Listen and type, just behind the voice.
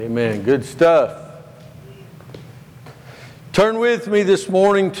Amen. Good stuff. Turn with me this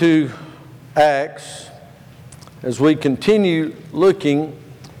morning to Acts as we continue looking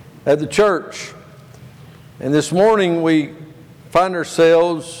at the church. And this morning we find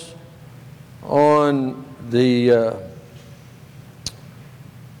ourselves on the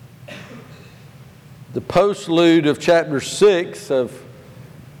postlude of chapter 6 of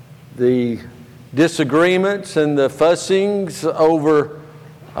the disagreements and the fussings over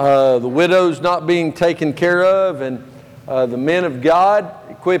the widows not being taken care of, and the men of God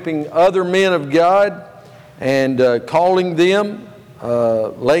equipping other men of God and calling them,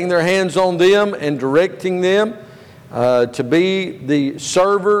 laying their hands on them and directing them to be the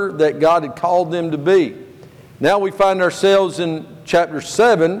server that God had called them to be. Now we find ourselves in chapter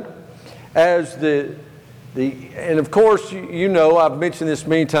 7 as and of course you know, I've mentioned this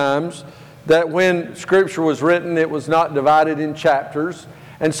many times, that when Scripture was written it was not divided in chapters.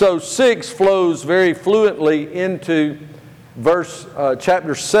 And so 6 flows very fluently into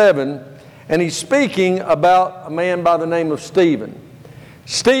chapter 7, and he's speaking about a man by the name of Stephen.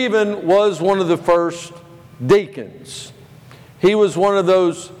 Stephen was one of the first deacons. He was one of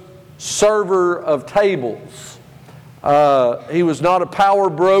those server of tables. He was not a power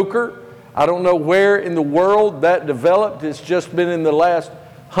broker. I don't know where in the world that developed. It's just been in the last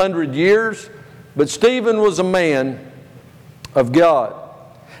 100 years. But Stephen was a man of God.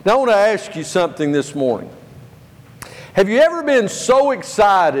 Now I want to ask you something this morning. Have you ever been so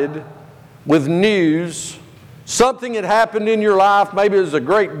excited with news, something had happened in your life, maybe it was a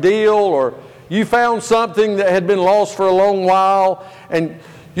great deal, or you found something that had been lost for a long while, and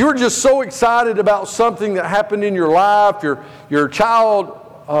you were just so excited about something that happened in your life, your child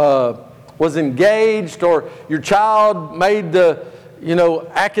was engaged, or your child made the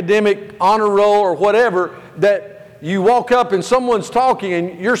academic honor roll or whatever, that you walk up and someone's talking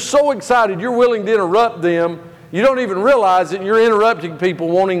and you're so excited you're willing to interrupt them. You don't even realize that you're interrupting people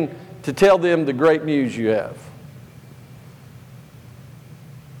wanting to tell them the great news you have.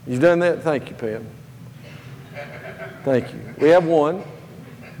 You've done that? Thank you, Pam. Thank you. We have one.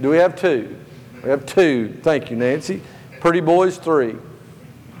 Do we have two? We have two. Thank you, Nancy. Pretty boys, 3.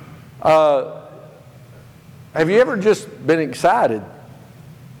 Have you ever just been excited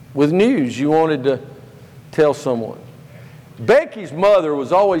with news you wanted to tell someone? Becky's mother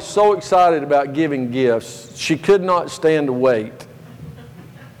was always so excited about giving gifts, she could not stand to wait.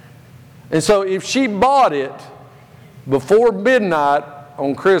 And so if she bought it before midnight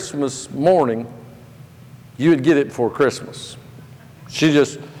on Christmas morning, you would get it before Christmas. She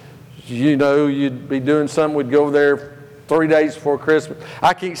just, you'd be doing something, we'd go over there 3 days before Christmas.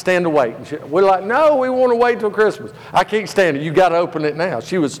 I can't stand to wait. We're like, no, we want to wait till Christmas. I can't stand it. You got to open it now.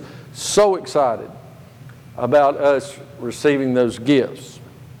 She was so excited about us receiving those gifts.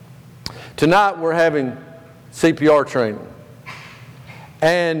 Tonight we're having CPR training.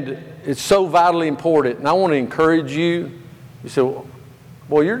 And it's so vitally important. And I want to encourage you. You say,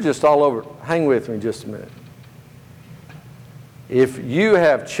 well, you're just all over. Hang with me just a minute. If you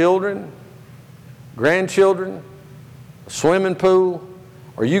have children, grandchildren, a swimming pool,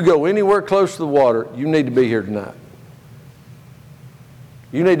 or you go anywhere close to the water, you need to be here tonight.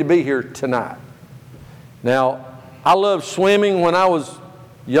 You need to be here tonight. Now, I loved swimming when I was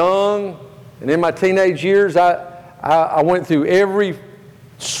young, and in my teenage years, I went through every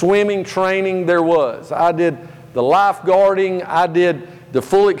swimming training there was. I did the lifeguarding. I did the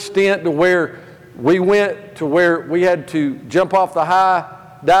full extent to where we went to where we had to jump off the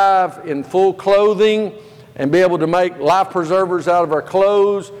high dive in full clothing and be able to make life preservers out of our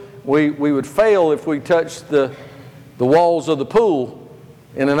clothes. We would fail if we touched the walls of the pool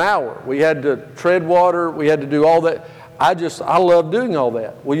in an hour. We had to tread water. We had to do all that. I love doing all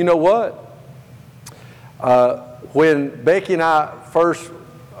that. Well, you know what? When Becky and I first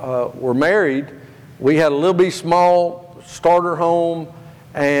were married, we had a little bitty small starter home,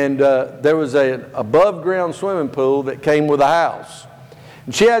 and there was an above-ground swimming pool that came with a house.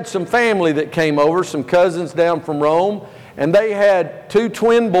 And she had some family that came over, some cousins down from Rome, and they had 2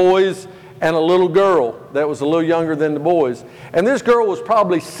 twin boys and a little girl that was a little younger than the boys. And this girl was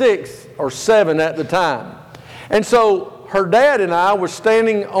probably 6 or 7 at the time. And so her dad and I were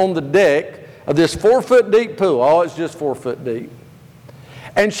standing on the deck of this 4-foot deep pool. Oh, it's just 4 foot deep.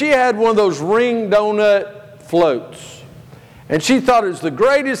 And she had one of those ring donut floats. And she thought it was the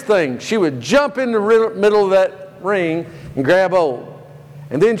greatest thing. She would jump in the middle of that ring and grab hold.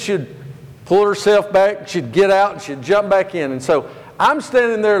 And then she'd pull herself back, she'd get out, and she'd jump back in. And so I'm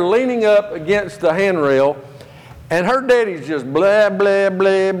standing there leaning up against the handrail, and her daddy's just blah, blah,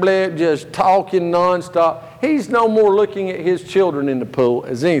 blah, blah, just talking nonstop. He's no more looking at his children in the pool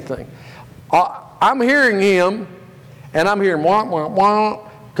as anything. I'm hearing him, and I'm hearing wah, wah, wah,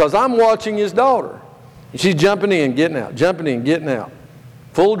 because I'm watching his daughter. And she's jumping in, getting out, jumping in, getting out.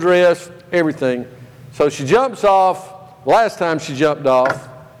 Full dress, everything. So she jumps off. Last time she jumped off,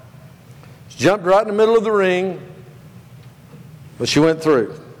 she jumped right in the middle of the ring, but she went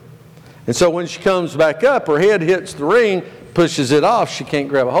through. And so when she comes back up, her head hits the ring, pushes it off, she can't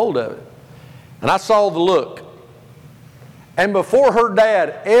grab a hold of it. And I saw the look. And before her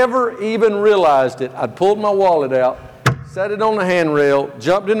dad ever even realized it, I'd pulled my wallet out, set it on the handrail,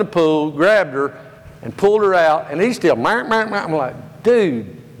 jumped in the pool, grabbed her, and pulled her out. And he's still, mark, mark, mark. I'm like,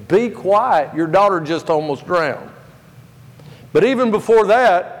 dude, be quiet. Your daughter just almost drowned. But even before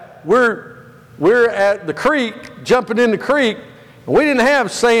that, we're at the creek, jumping in the creek, and we didn't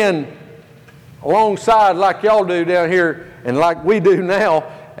have sand alongside like y'all do down here and like we do now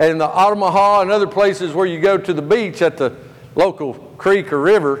in the Omaha and other places where you go to the beach at the local creek or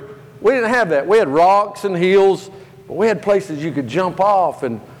river. We didn't have that. We had rocks and hills, but we had places you could jump off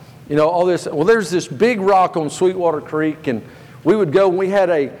and, you know, all this. Well, there's this big rock on Sweetwater Creek, and we would go, and we had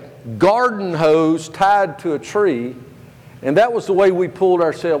a garden hose tied to a tree, and that was the way we pulled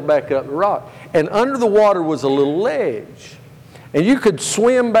ourselves back up the rock. And under the water was a little ledge. And you could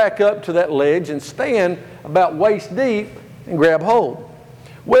swim back up to that ledge and stand about waist deep and grab hold.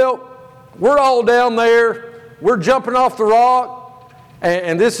 Well, we're all down there. We're jumping off the rock.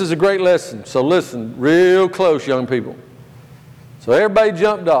 And this is a great lesson. So listen real close, young people. So everybody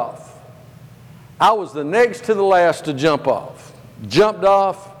jumped off. I was the next to the last to jump off. Jumped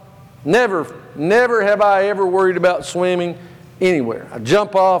off. Never have I ever worried about swimming anywhere. I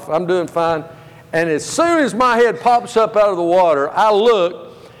jump off, I'm doing fine. And as soon as my head pops up out of the water, I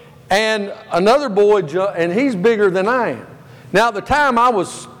look, and another boy and he's bigger than I am. Now at the time I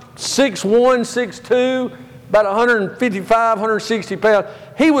was 6'1", 6'2", about 155, 160 pounds.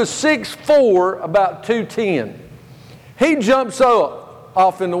 He was 6'4", about 210. He jumps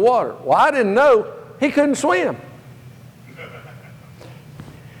off in the water. Well, I didn't know he couldn't swim.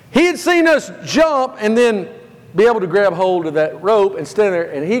 He had seen us jump and then be able to grab hold of that rope and stand there,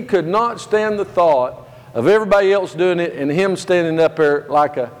 and he could not stand the thought of everybody else doing it and him standing up there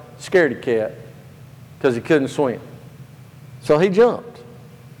like a scaredy cat because he couldn't swim. So he jumped.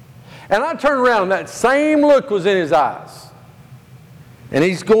 And I turned around, and that same look was in his eyes. And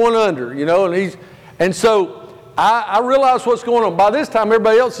he's going under, you know, and so I realized what's going on. By this time,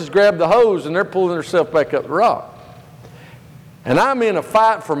 everybody else has grabbed the hose, and they're pulling themselves back up the rock. And I'm in a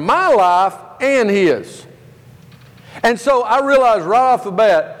fight for my life and his. And so I realized right off the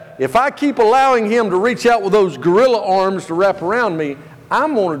bat, if I keep allowing him to reach out with those gorilla arms to wrap around me,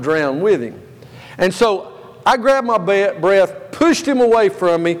 I'm going to drown with him. And so I grabbed my breath, pushed him away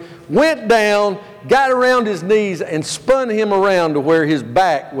from me, went down, got around his knees, and spun him around to where his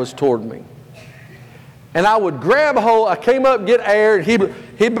back was toward me. And I would grab hold, I came up, get air, and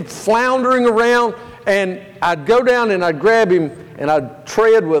he'd be floundering around, and I'd go down and I'd grab him and I'd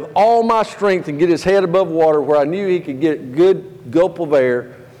tread with all my strength and get his head above water where I knew he could get a good gulp of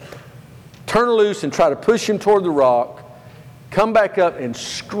air, turn loose and try to push him toward the rock, come back up and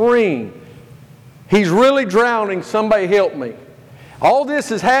scream, "He's really drowning, somebody help me." All this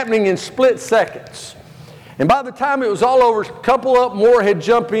is happening in split seconds. And by the time it was all over, a couple up more had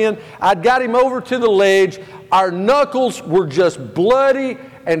jumped in. I'd got him over to the ledge. Our knuckles were just bloody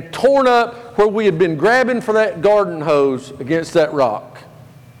and torn up where we had been grabbing for that garden hose against that rock.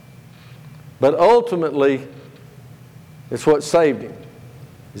 But ultimately, it's what saved him,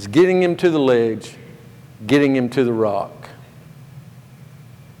 is getting him to the ledge, getting him to the rock.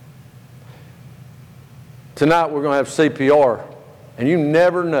 Tonight we're going to have CPR, and you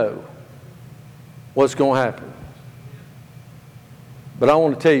never know what's going to happen. But I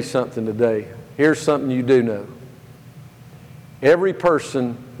want to tell you something today. Here's something you do know. Every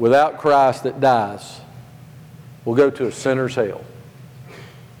person without Christ that dies will go to a sinner's hell.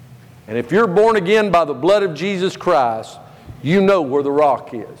 And if you're born again by the blood of Jesus Christ, you know where the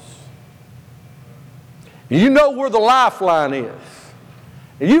rock is. You know where the lifeline is.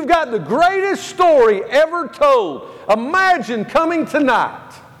 And you've got the greatest story ever told. Imagine coming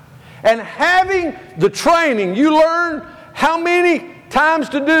tonight and having the training. You learn how many times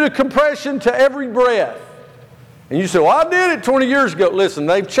to do the compression to every breath. And you say, "Well, I did it 20 years ago." Listen,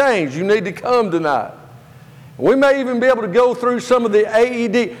 they've changed. You need to come tonight. We may even be able to go through some of the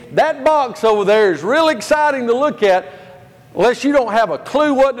AED. That box over there is real exciting to look at unless you don't have a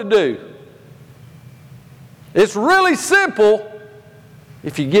clue what to do. It's really simple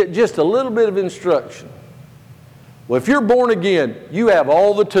if you get just a little bit of instruction. Well, if you're born again, you have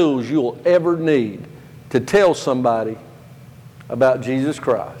all the tools you'll ever need to tell somebody about Jesus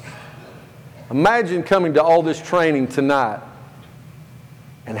Christ. Imagine coming to all this training tonight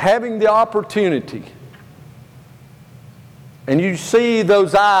and having the opportunity, and you see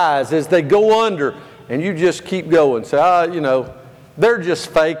those eyes as they go under, and you just keep going. Say, they're just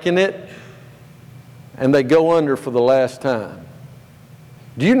faking it, and they go under for the last time.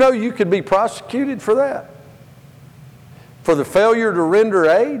 Do you know you could be prosecuted for that? For the failure to render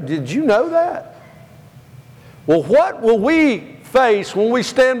aid? Did you know that? Well, what will we face when we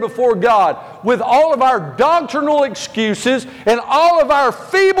stand before God with all of our doctrinal excuses and all of our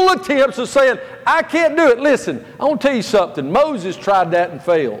feeble attempts of saying, I can't do it? Listen, I want to tell you something. Moses tried that and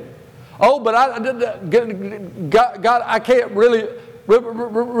failed. Oh, but God, I can't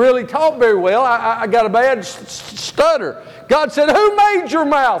really talk very well. I got a bad stutter. God said, who made your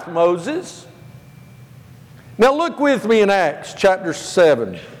mouth, Moses? Now look with me in Acts chapter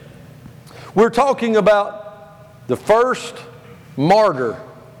 7. We're talking about the first martyr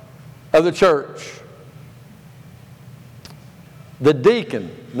of the church. The deacon,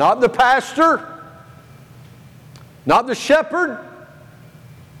 not the pastor, not the shepherd,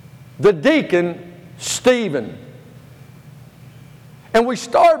 the deacon, Stephen. And we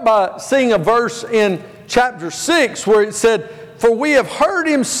start by seeing a verse in chapter 6 where it said, for we have heard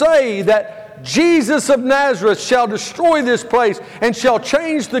him say that Jesus of Nazareth shall destroy this place and shall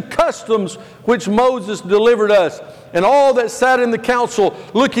change the customs which Moses delivered us. And all that sat in the council,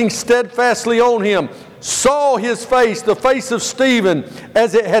 looking steadfastly on him, saw his face, the face of Stephen,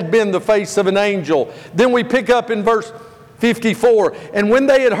 as it had been the face of an angel. Then we pick up in verse 54. And when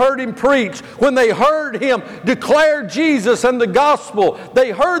they had heard him preach, when they heard him declare Jesus and the gospel, they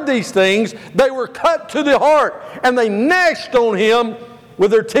heard these things, they were cut to the heart, and they gnashed on him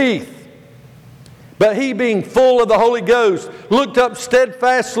with their teeth. But he, being full of the Holy Ghost, looked up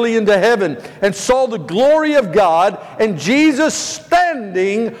steadfastly into heaven and saw the glory of God and Jesus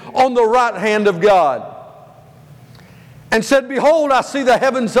standing on the right hand of God. And said, behold, I see the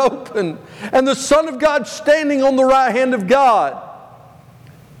heavens open and the Son of God standing on the right hand of God.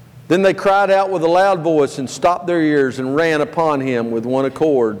 Then they cried out with a loud voice and stopped their ears and ran upon him with one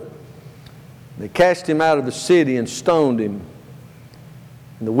accord. They cast him out of the city and stoned him.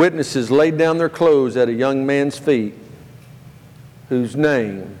 And the witnesses laid down their clothes at a young man's feet, whose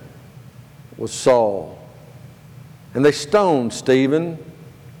name was Saul. And they stoned Stephen,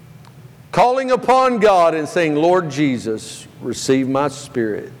 calling upon God and saying, Lord Jesus, receive my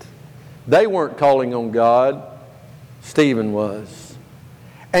spirit. They weren't calling on God. Stephen was.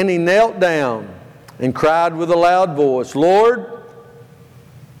 And he knelt down and cried with a loud voice, Lord,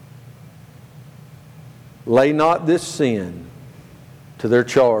 lay not this sin to their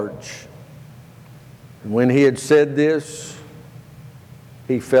charge. And when he had said this,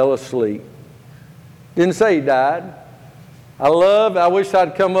 he fell asleep. Didn't say he died. I wish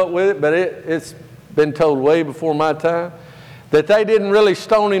I'd come up with it, but it's been told way before my time, that they didn't really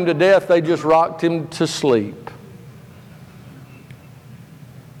stone him to death, they just rocked him to sleep.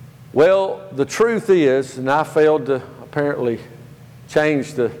 Well, the truth is, and I failed to apparently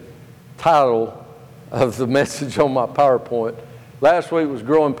change the title of the message on my PowerPoint. Last week was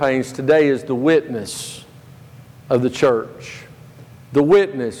growing pains. Today is the witness of the church. The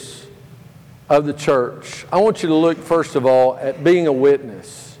witness of the church. I want you to look first of all at being a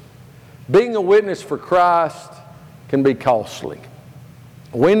witness. Being a witness for Christ can be costly.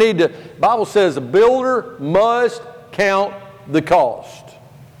 The Bible says a builder must count the cost.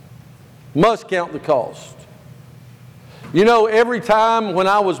 Must count the cost. You know, every time when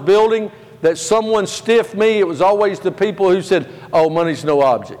I was building that someone stiffed me, it was always the people who said, oh, money's no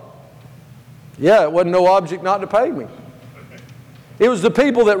object. Yeah, it wasn't no object not to pay me. It was the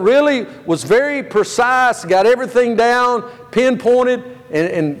people that really was very precise, got everything down, pinpointed,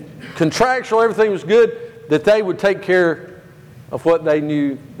 and contractual, everything was good, that they would take care of what they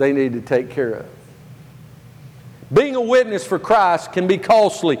knew they needed to take care of. Being a witness for Christ can be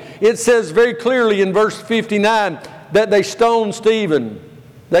costly. It says very clearly in verse 59 that they stoned Stephen.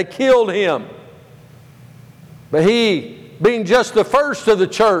 They killed him. But he, being just the first of the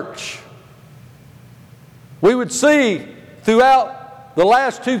church, we would see throughout the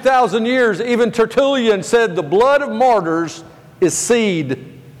last 2,000 years, even Tertullian said the blood of martyrs is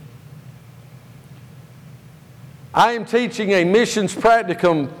seed. I am teaching a missions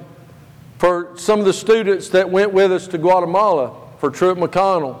practicum for some of the students that went with us to Guatemala for Truett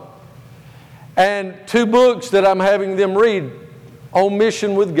McConnell. And 2 books that I'm having them read, On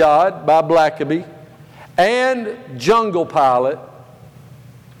Mission with God by Blackaby and Jungle Pilot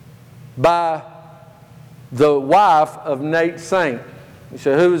by the wife of Nate Saint. You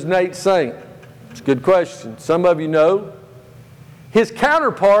say, who is Nate Saint? It's a good question. Some of you know. His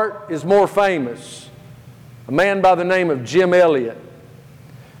counterpart is more famous, a man by the name of Jim Elliot.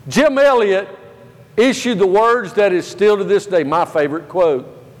 Jim Elliot issued the words that is still to this day my favorite quote.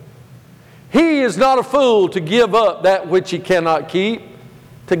 He is not a fool to give up that which he cannot keep,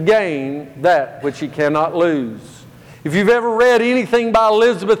 to gain that which he cannot lose. If you've ever read anything by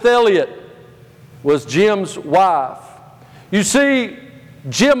Elizabeth Elliot, was Jim's wife. You see,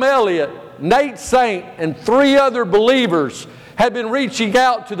 Jim Elliot, Nate Saint, and 3 other believers had been reaching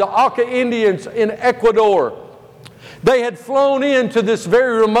out to the Auca Indians in Ecuador. They had flown into this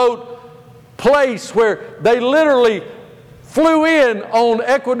very remote place where they literally flew in on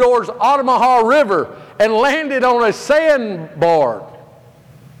Ecuador's Otomaha River and landed on a sandbar.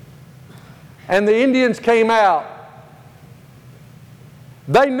 And the Indians came out.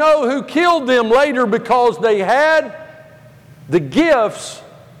 They know who killed them later because they had the gifts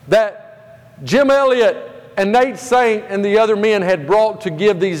that Jim Elliot and Nate Saint and the other men had brought to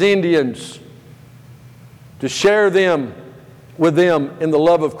give these Indians, to share them with them in the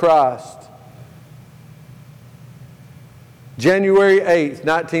love of Christ. January 8th,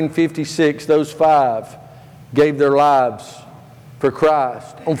 1956, those 5 gave their lives for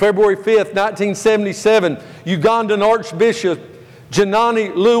Christ. On February 5th, 1977, Ugandan Archbishop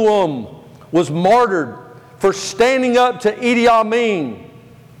Janani Luwum was martyred for standing up to Idi Amin.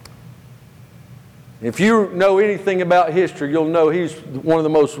 If you know anything about history, you'll know he's one of the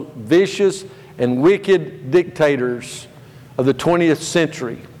most vicious and wicked dictators of the 20th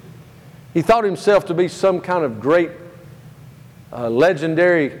century. He thought himself to be some kind of great,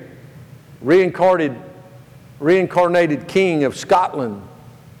 legendary, reincarnated king of Scotland.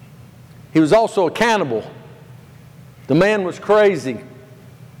 He was also a cannibal. The man was crazy.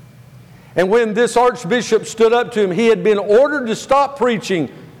 And when this archbishop stood up to him, he had been ordered to stop preaching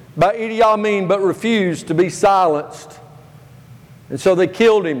by Idi Amin, but refused to be silenced. And so they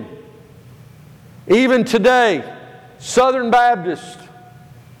killed him. Even today, Southern Baptists,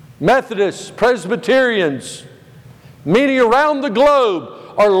 Methodists, Presbyterians, many around the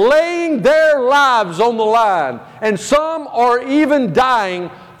globe are laying their lives on the line, and some are even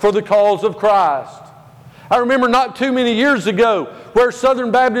dying for the cause of Christ. I remember not too many years ago where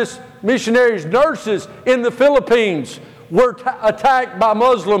Southern Baptist missionaries, nurses in the Philippines were attacked by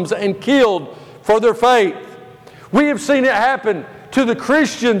Muslims and killed for their faith. We have seen it happen to the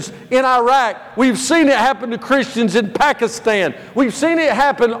Christians in Iraq. We've seen it happen to Christians in Pakistan. We've seen it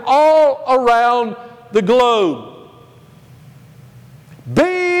happen all around the globe.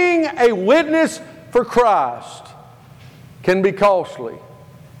 Being a witness for Christ can be costly.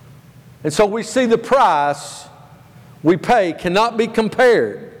 And so we see the price we pay cannot be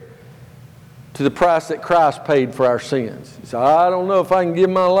compared to the price that Christ paid for our sins. He said, I don't know if I can give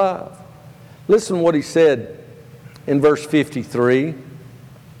my life. Listen to what he said in verse 53.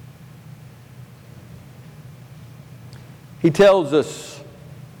 He tells us,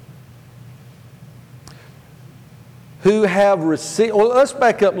 who have received... Well, let's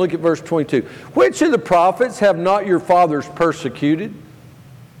back up and look at verse 22. Which of the prophets have not your fathers persecuted?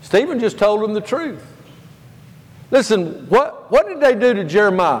 Stephen just told them the truth. Listen, what did they do to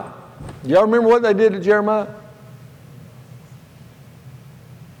Jeremiah? Y'all remember what they did to Jeremiah?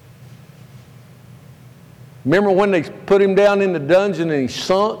 Remember when they put him down in the dungeon and he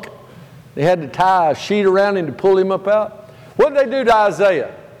sunk? They had to tie a sheet around him to pull him up out. What did they do to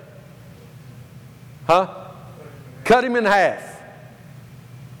Isaiah? Cut him in half.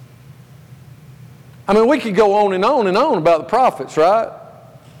 I mean, we could go on and on and on about the prophets, right?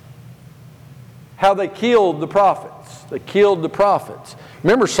 How they killed the prophets. They killed the prophets.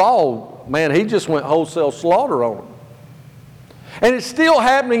 Remember Saul, man, he just went wholesale slaughter on them. And it's still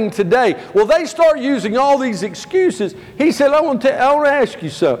happening today. Well, they start using all these excuses. He said, I want to ask you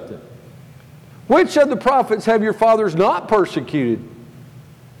something. Which of the prophets have your fathers not persecuted?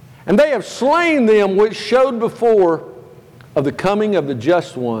 And they have slain them which showed before of the coming of the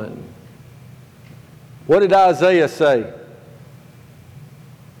just one. What did Isaiah say?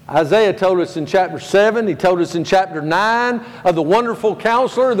 Isaiah told us in chapter 7, he told us in chapter 9 of the wonderful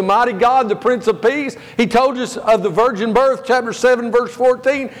counselor, the mighty God, the Prince of Peace. He told us of the virgin birth, chapter 7, verse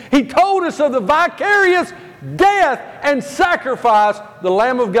 14. He told us of the vicarious death and sacrifice the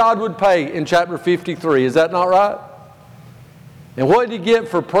Lamb of God would pay in chapter 53. Is that not right? And what did he get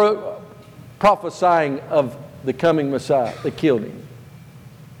for prophesying of the coming Messiah? They killed him.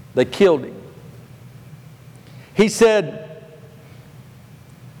 They killed him. He said,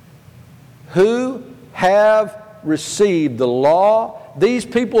 who have received the law. These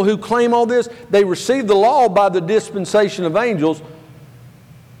people who claim all this, they received the law by the dispensation of angels.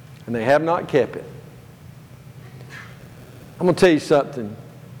 and they have not kept it. I'm going to tell you something.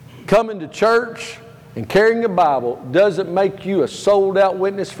 Coming to church and carrying a Bible doesn't make you a sold-out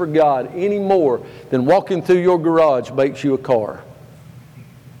witness for God any more than walking through your garage makes you a car.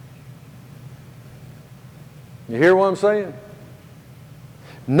 You hear what I'm saying?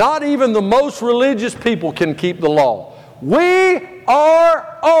 Not even the most religious people can keep the law. We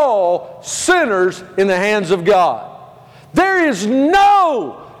are all sinners in the hands of God. There is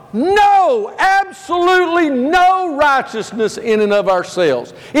absolutely no righteousness in and of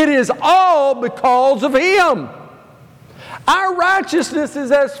ourselves. It is all because of Him. Our righteousness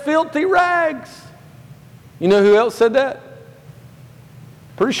is as filthy rags. You know who else said that?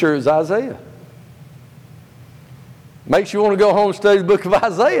 Pretty sure it was Isaiah. Makes you want to go home and study the book of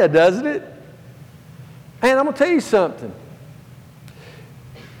Isaiah, doesn't it? And I'm going to tell you something.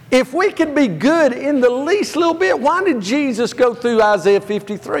 If we can be good in the least little bit, why did Jesus go through Isaiah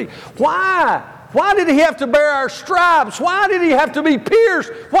 53? Why? Why did He have to bear our stripes? Why did He have to be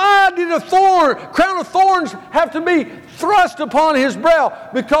pierced? Why did a crown of thorns have to be thrust upon His brow?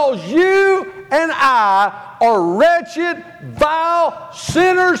 Because you and I are wretched, vile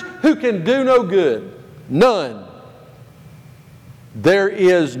sinners who can do no good. None. There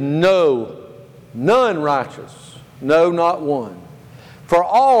is none righteous. No, not one. For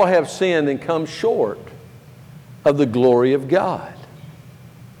all have sinned and come short of the glory of God.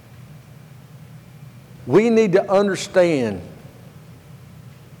 We need to understand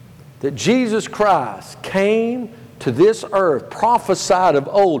that Jesus Christ came to this earth, prophesied of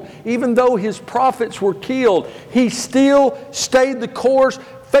old. Even though His prophets were killed, He still stayed the course,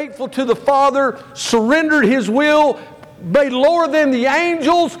 faithful to the Father, surrendered His will, made lower than the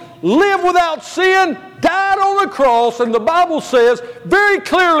angels, lived without sin, died on the cross, and the Bible says very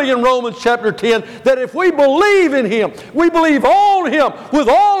clearly in Romans chapter 10 that if we believe in Him, we believe on Him with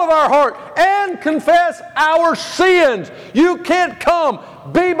all of our heart and confess our sins. You can't come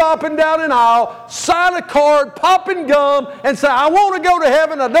bebopping down an aisle, sign a card, popping gum, and say, I want to go to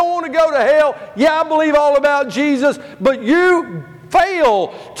heaven, I don't want to go to hell. Yeah, I believe all about Jesus, but you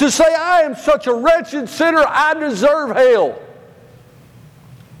fail to say, I am such a wretched sinner, I deserve hell.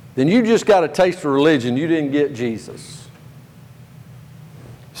 Then you just got a taste of religion. You didn't get Jesus.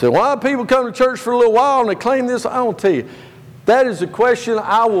 So why do people come to church for a little while and they claim this? I don't tell you. That is a question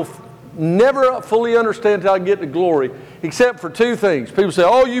I will never fully understand until I get to glory, except for two things. People say,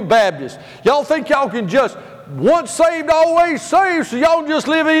 oh, you Baptists, y'all think y'all can just once saved, always saved, so y'all just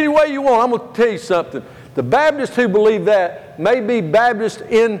live any way you want. I'm going to tell you something. The Baptists who believe that may be Baptists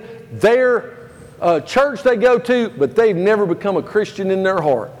in their church they go to, but they've never become a Christian in their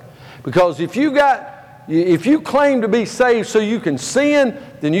heart. Because if you claim to be saved so you can sin,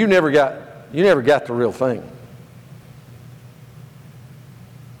 then you never got the real thing.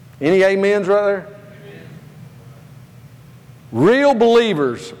 Any amens right there? Amen. Real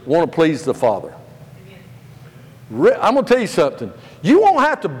believers want to please the Father. I'm going to tell you something. You won't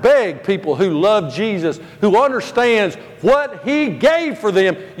have to beg people who love Jesus, who understands what He gave for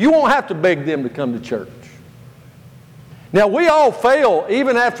them. You won't have to beg them to come to church. Now, we all fail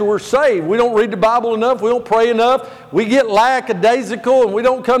even after we're saved. We don't read the Bible enough. We don't pray enough. We get lackadaisical and we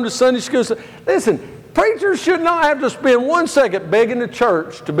don't come to Sunday school. Listen, preachers should not have to spend 1 second begging the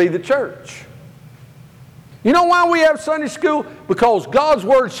church to be the church. You know why we have Sunday school? Because God's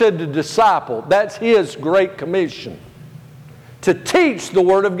Word said to disciple. That's His great commission. To teach the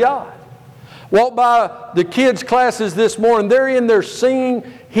Word of God. Walked by the kids' classes this morning. They're in there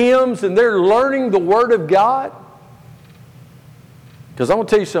singing hymns and they're learning the Word of God. Because I'm going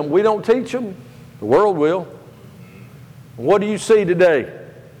to tell you something. We don't teach them. The world will. What do you see today?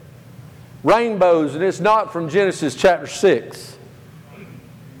 Rainbows, and it's not from Genesis chapter 6.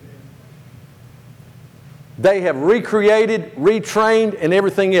 They have recreated, retrained, and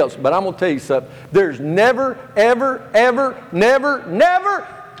everything else. But I'm going to tell you something. There's never, ever, ever, never, never,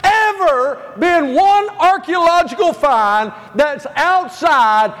 ever been one archaeological find that's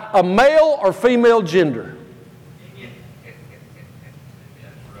outside a male or female gender.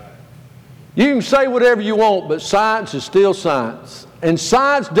 You can say whatever you want, but science is still science. And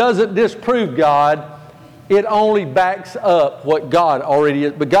science doesn't disprove God. It only backs up what God already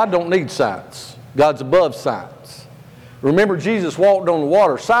is. But God don't need science. God's above science. Remember, Jesus walked on the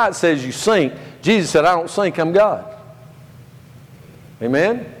water. Science says you sink. Jesus said, I don't sink, I'm God.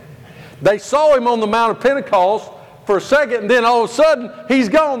 Amen? They saw Him on the Mount of Pentecost for a second, and then all of a sudden, He's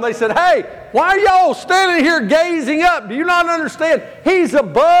gone. They said, hey, why are y'all standing here gazing up? Do you not understand? He's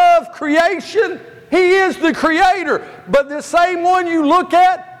above creation. He is the Creator. But the same one you look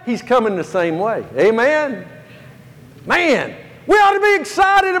at, He's coming the same way. Amen? Man, We ought to be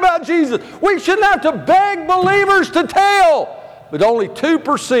excited about Jesus. We shouldn't have to beg believers to tell. But only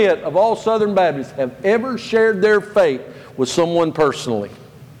 2% of all Southern Baptists have ever shared their faith with someone personally.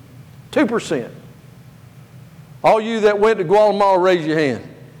 2%. All you that went to Guatemala, raise your hand.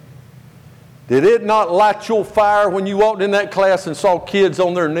 Did it not light your fire when you walked in that class and saw kids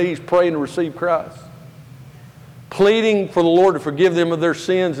on their knees praying to receive Christ? Pleading for the Lord to forgive them of their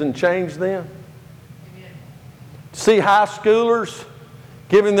sins and change them? Amen. See high schoolers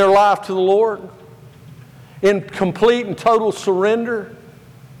giving their life to the Lord in complete and total surrender?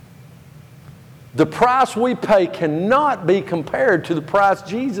 The price we pay cannot be compared to the price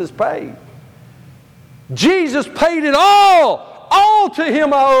Jesus paid. Jesus paid it all. All to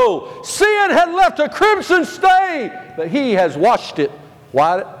Him I owe. Sin had left a crimson stain, but He has washed it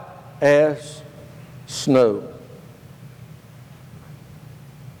white as snow.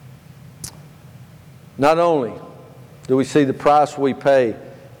 Not only do we see the price we pay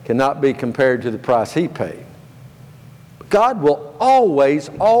cannot be compared to the price He paid, but God will always,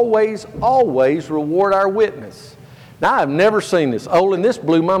 always, always reward our witness. Now, I've never seen this. Olin, this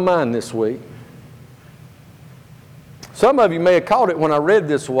blew my mind this week. Some of you may have caught it when I read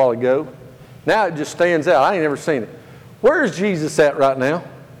this a while ago. Now it just stands out. I ain't never seen it. Where is Jesus at right now?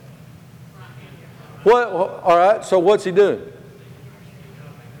 What? All right, so what's He doing?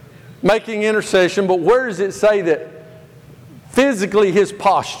 Making intercession, but where does it say that physically His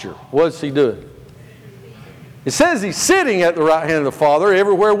posture? What's He doing? It says He's sitting at the right hand of the Father.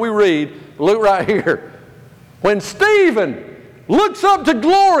 Everywhere we read, look right here. When Stephen looks up to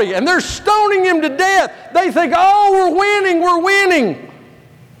glory and they're stoning him to death, they think, oh, we're winning.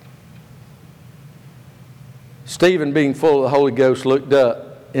 Stephen, being full of the Holy Ghost, looked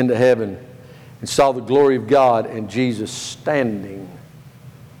up into heaven and saw the glory of God and Jesus standing.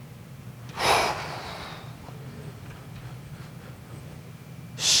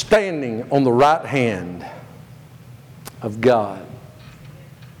 Standing on the right hand of God.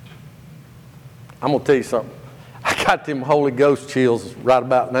 I'm going to tell you something. I got them Holy Ghost chills right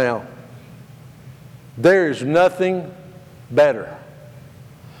about now. There is nothing better.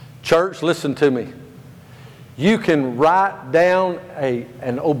 Church, listen to me. You can write down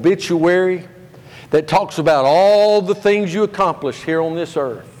an obituary that talks about all the things you accomplished here on this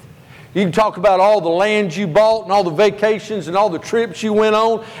earth. You can talk about all the land you bought and all the vacations and all the trips you went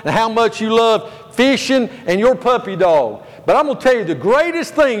on and how much you loved fishing and your puppy dog. But I'm going to tell you, the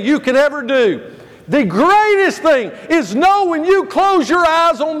greatest thing you can ever do, the greatest thing is know when you close your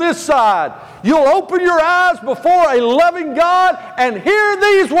eyes on this side, you'll open your eyes before a loving God and hear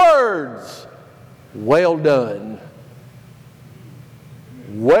these words. Well done.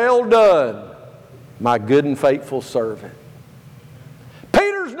 Well done, my good and faithful servant.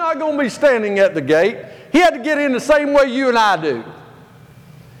 Peter's not going to be standing at the gate. He had to get in the same way you and I do.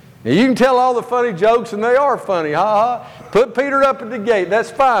 Now, you can tell all the funny jokes, and they are funny. Put Peter up at the gate. That's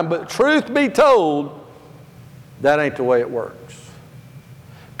fine. But truth be told, that ain't the way it works.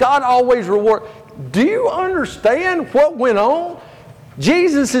 God always rewards. Do you understand what went on?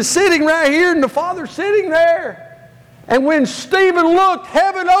 Jesus is sitting right here, and the Father's sitting there. And when Stephen looked,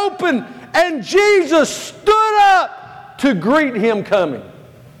 heaven opened, and Jesus stood up to greet him coming.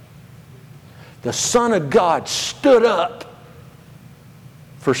 The Son of God stood up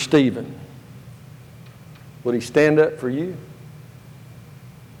for Stephen. Would He stand up for you?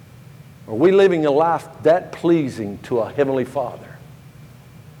 Are we living a life that pleasing to a Heavenly Father?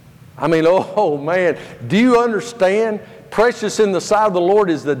 I mean, oh man, do you understand? Precious in the sight of the Lord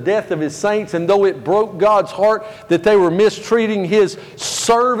is the death of His saints, and though it broke God's heart that they were mistreating His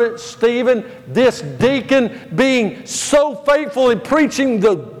servant Stephen, this deacon being so faithful in preaching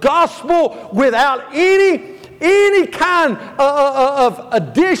the gospel without any kind of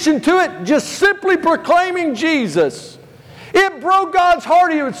addition to it, just simply proclaiming Jesus. It broke God's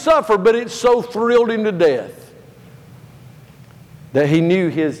heart He would suffer, but it so thrilled Him to death that He knew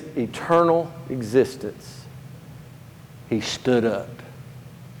his eternal existence. He stood up.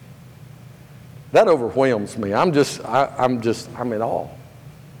 That overwhelms me. I'm in awe.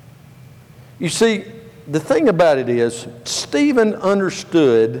 You see, the thing about it is, Stephen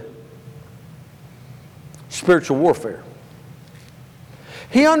understood spiritual warfare.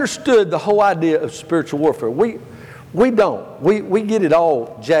 He understood the whole idea of spiritual warfare. We don't. We get it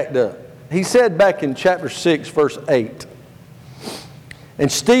all jacked up. He said back in chapter 6, verse 8,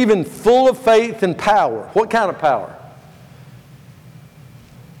 and Stephen, full of faith and power. What kind of power?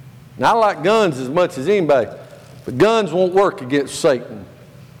 Now, I like guns as much as anybody, but guns won't work against Satan.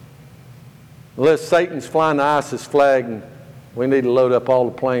 Unless Satan's flying the ISIS flag and we need to load up all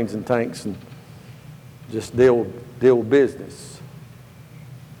the planes and tanks and just deal with business.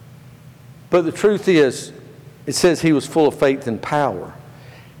 But the truth is, it says he was full of faith and power.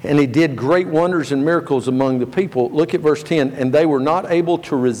 And he did great wonders and miracles among the people. Look at verse 10. And they were not able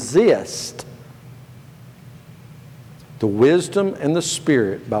to resist the wisdom and the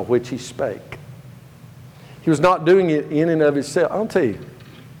spirit by which he spake. He was not doing it in and of himself. I'll tell you,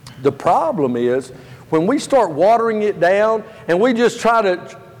 the problem is when we start watering it down and we just try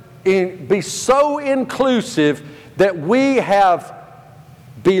to be so inclusive that we have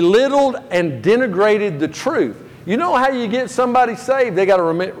belittled and denigrated the truth. You know how you get somebody saved? They got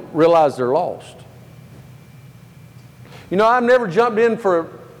to realize they're lost. You know, I've never jumped in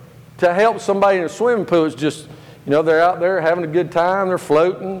to help somebody in a swimming pool. It's just, you know, they're out there having a good time. They're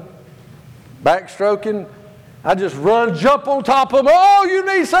floating, backstroking. I just jump on top of them. Oh, you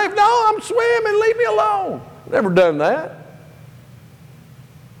need saved? No, I'm swimming. Leave me alone. Never done that.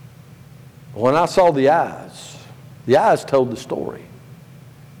 When I saw the eyes told the story.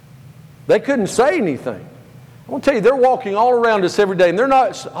 They couldn't say anything. I want to tell you, they're walking all around us every day, and they're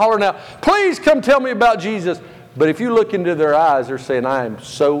not hollering out, please come tell me about Jesus. But if you look into their eyes, they're saying, I am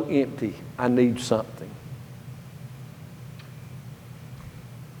so empty. I need something.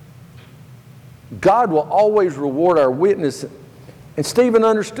 God will always reward our witness. And Stephen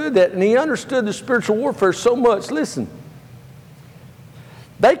understood that, and he understood the spiritual warfare so much. Listen,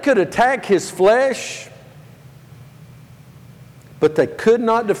 they could attack his flesh, but they could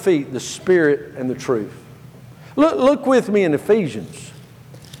not defeat the Spirit and the truth. Look with me in Ephesians.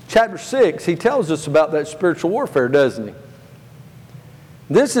 Chapter 6, he tells us about that spiritual warfare, doesn't he?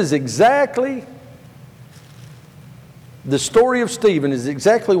 This is exactly, the story of Stephen is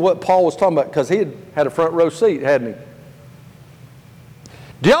exactly what Paul was talking about, because he had a front row seat, hadn't he?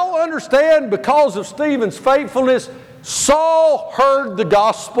 Do y'all understand, because of Stephen's faithfulness, Saul heard the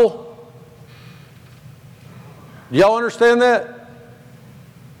gospel? Do y'all understand that?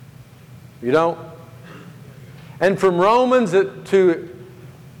 You don't? And from Romans to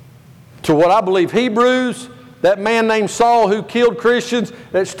what I believe Hebrews, that man named Saul who killed Christians,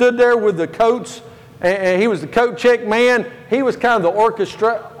 that stood there with the coats, and he was the coat check man. He was kind of the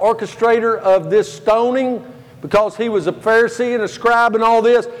orchestrator of this stoning, because he was a Pharisee and a scribe and all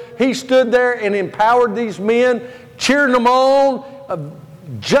this. He stood there and empowered these men, cheering them on,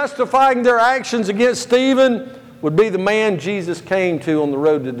 justifying their actions against Stephen. Would be the man Jesus came to on the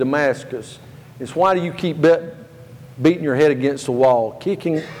road to Damascus. It's why do you keep beating your head against the wall,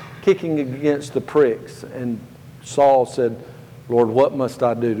 kicking against the pricks? And Saul said, Lord, what must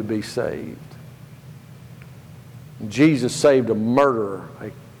I do to be saved? And Jesus saved a murderer,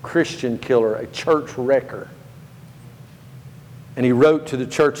 a Christian killer, a church wrecker. And he wrote to the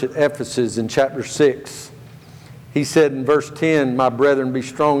church at Ephesus in chapter 6. He said in verse 10, my brethren, be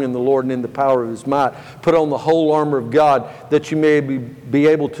strong in the Lord and in the power of His might. Put on the whole armor of God, that you may be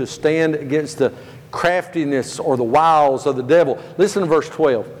able to stand against the craftiness or the wiles of the devil. Listen to verse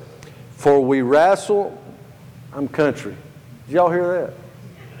 12. For we wrestle, I'm country. Did y'all hear that?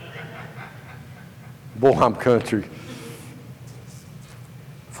 Boy, I'm country.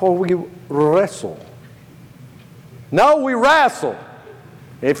 For we wrestle. No, we wrestle.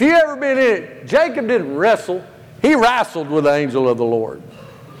 If you ever been in it, Jacob didn't wrestle. He wrestled with the angel of the Lord.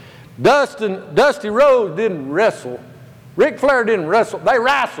 Dusty Rhodes didn't wrestle. Ric Flair didn't wrestle. They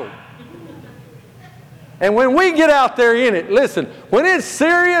wrestled. And when we get out there in it, listen, when it's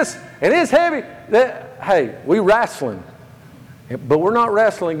serious and it's heavy, hey, we wrestling. But we're not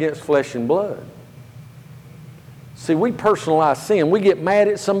wrestling against flesh and blood. See, we personalize sin. We get mad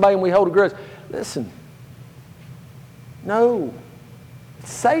at somebody and we hold a grudge. Listen, no,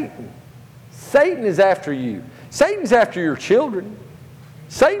 it's Satan. Satan is after you. Satan's after your children.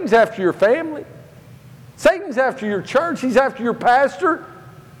 Satan's after your family. Satan's after your church. He's after your pastor.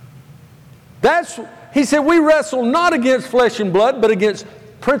 He said, we wrestle not against flesh and blood, but against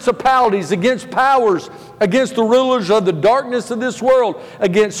principalities, against powers, against the rulers of the darkness of this world,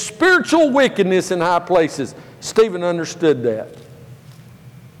 against spiritual wickedness in high places. Stephen understood that.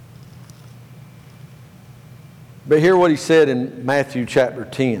 But hear what he said in Matthew chapter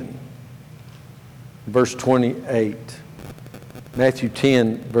 10. Verse 28. Matthew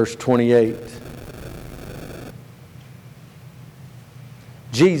 10, verse 28.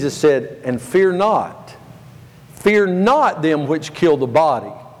 Jesus said, and fear not them which kill the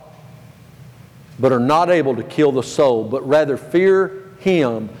body, but are not able to kill the soul, but rather fear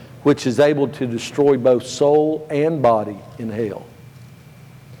Him which is able to destroy both soul and body in hell.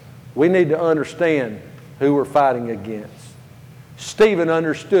 We need to understand who we're fighting against. Stephen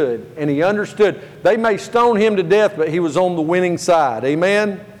understood, and he understood they may stone him to death, but he was on the winning side.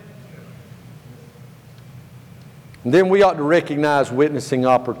 Amen? And then we ought to recognize witnessing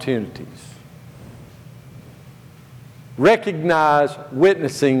opportunities. recognize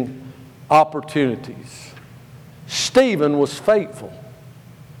witnessing opportunities. Stephen was faithful.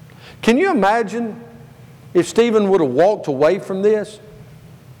 Can you imagine if Stephen would have walked away from this?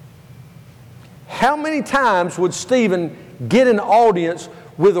 How many times would Stephen get an audience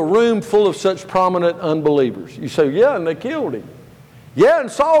with a room full of such prominent unbelievers? You say, yeah, and they killed him. Yeah,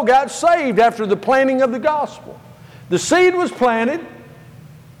 and Saul got saved after the planting of the gospel. The seed was planted,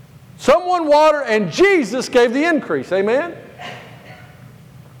 someone watered, and Jesus gave the increase. Amen?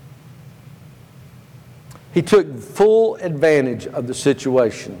 He took full advantage of the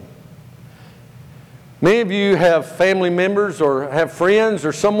situation. Many of you have family members or have friends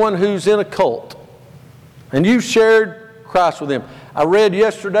or someone who's in a cult, and you've shared Christ with them. I read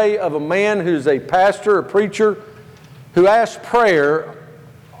yesterday of a man who's a pastor, a preacher, who asked prayer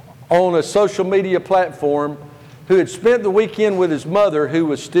on a social media platform, who had spent the weekend with his mother, who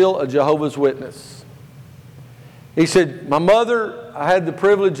was still a Jehovah's Witness. He said, my mother, I had the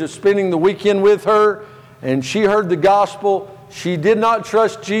privilege of spending the weekend with her, and she heard the gospel. She did not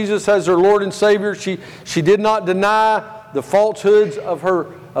trust Jesus as her Lord and Savior. She did not deny the falsehoods of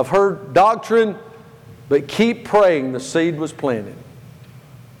her doctrine, but keep praying. The seed was planted.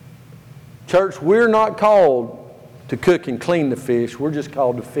 Church, we're not called to cook and clean the fish. We're just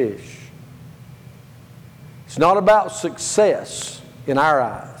called to fish. It's not about success in our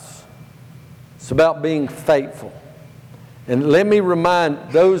eyes. It's about being faithful. And let me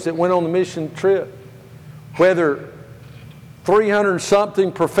remind those that went on the mission trip, whether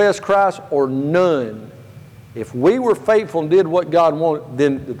 300-something professed Christ or none, if we were faithful and did what God wanted,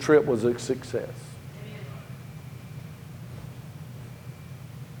 then the trip was a success.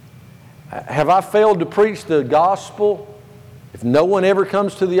 Have I failed to preach the gospel if no one ever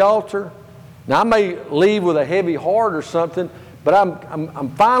comes to the altar? Now, I may leave with a heavy heart or something, but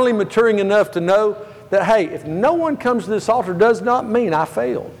I'm finally maturing enough to know that, hey, if no one comes to this altar, does not mean I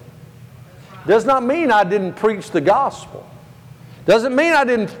failed. Does not mean I didn't preach the gospel. Doesn't mean I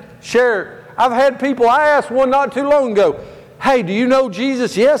didn't share. I've had people, I asked one not too long ago, hey, do you know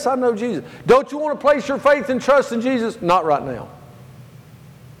Jesus? Yes, I know Jesus. Don't you want to place your faith and trust in Jesus? Not right now.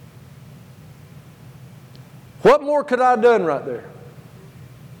 What more could I have done right there?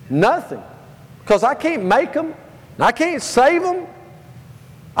 Nothing. Because I can't make them. And I can't save them.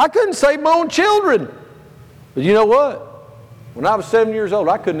 I couldn't save my own children. But you know what? When I was 7 years old,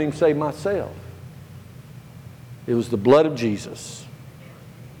 I couldn't even save myself. It was the blood of Jesus.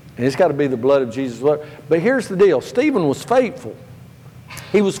 And it's got to be the blood of Jesus. But here's the deal. Stephen was faithful.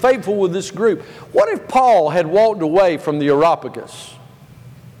 He was faithful with this group. What if Paul had walked away from the Areopagus?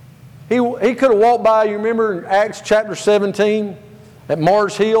 He could have walked by, you remember in Acts chapter 17 at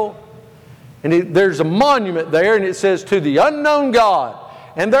Mars Hill? And there's a monument there, and it says, to the unknown God.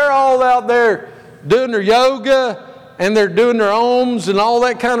 And they're all out there doing their yoga, and they're doing their ohms and all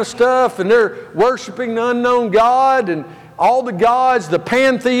that kind of stuff, and they're worshiping the unknown God, and all the gods, the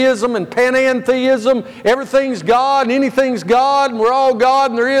pantheism and panentheism, everything's God and anything's God, and we're all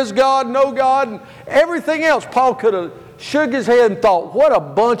God, and there is God, no God, and everything else. Paul could have shook his head and thought, what a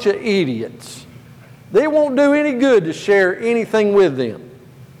bunch of idiots. They won't do any good to share anything with them.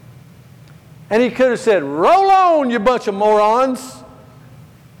 And he could have said, roll on, you bunch of morons,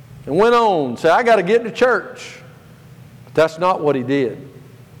 and went on. Said, I got to get to church. But that's not what he did.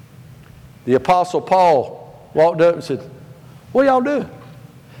 The Apostle Paul walked up and said, what y'all doing?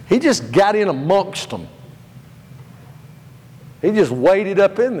 He just got in amongst them. He just waded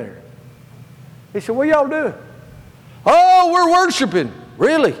up in there. He said, what y'all doing? Oh, we're worshiping.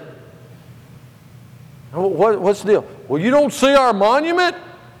 Really? What's the deal? Well, you don't see our monument?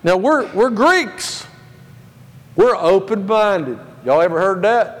 Now, we're Greeks. We're open-minded. Y'all ever heard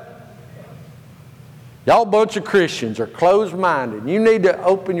that? Y'all a bunch of Christians are closed-minded. You need to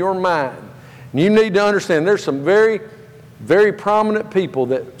open your mind. You need to understand there's some very, very prominent people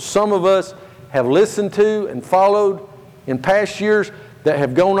that some of us have listened to and followed in past years that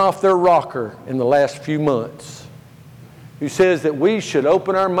have gone off their rocker in the last few months, who says that we should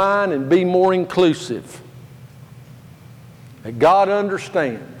open our mind and be more inclusive. That God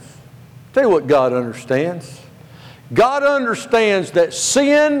understands. I'll tell you what God understands. God understands that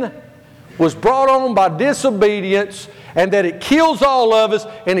sin was brought on by disobedience and that it kills all of us,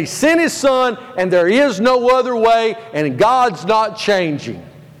 and He sent His Son, and there is no other way, and God's not changing.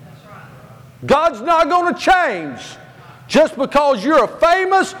 God's not going to change just because you're a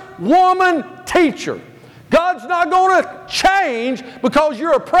famous woman teacher. God's not going to change because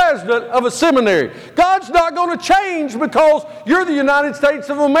you're a president of a seminary. God's not going to change because you're the United States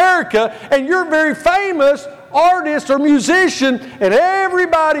of America and you're a very famous artist or musician and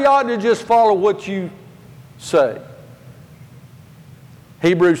everybody ought to just follow what you say.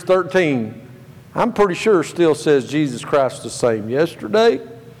 Hebrews 13, I'm pretty sure still says Jesus Christ the same yesterday,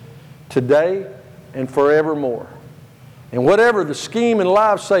 today, and forevermore. And whatever the scheme and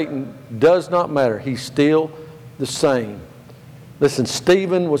lie of Satan does not matter. He's still the same. Listen,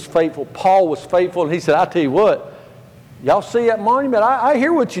 Stephen was faithful. Paul was faithful. And he said, I tell you what, y'all see that monument? I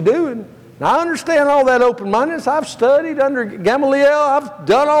hear what you're doing. Now, I understand all that open-mindedness. I've studied under Gamaliel. I've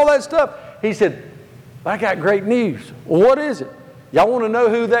done all that stuff. He said, I got great news. Well, what is it? Y'all want to know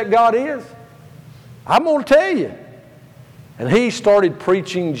who that God is? I'm going to tell you. And he started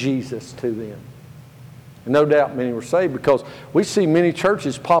preaching Jesus to them. And no doubt many were saved, because we see many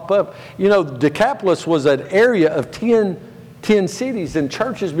churches pop up. You know, Decapolis was an area of 10 cities, and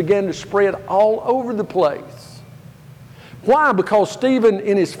churches began to spread all over the place. Why? Because Stephen,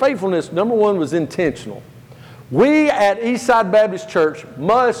 in his faithfulness, number one, was intentional. We at Eastside Baptist Church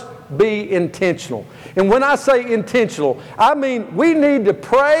must be intentional. And when I say intentional, I mean we need to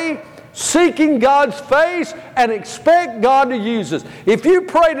pray seeking God's face and expect God to use us. If you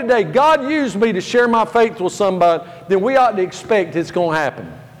pray today, God used me to share my faith with somebody, then we ought to expect it's going to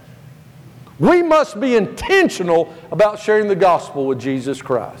happen. We must be intentional about sharing the gospel with Jesus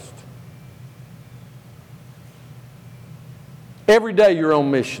Christ. Every day you're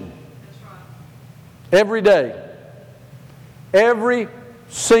on mission. Every day. Every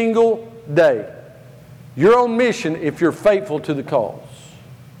single day. You're on mission if you're faithful to the cause.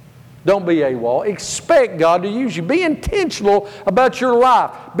 Don't be AWOL. Expect God to use you. Be intentional about your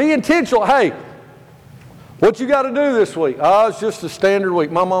life. Be intentional. Hey, what you got to do this week? Oh, it's just a standard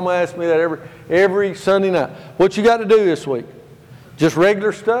week. My mama asked me that every Sunday night. What you got to do this week? Just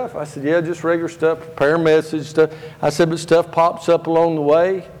regular stuff? I said, yeah, just regular stuff. Prepare a message, stuff. I said, but stuff pops up along the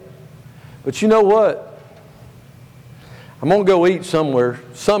way. But you know what? I'm going to go eat somewhere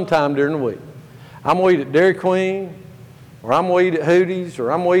sometime during the week. I'm going to eat at Dairy Queen, or I'm going to eat at Hootie's,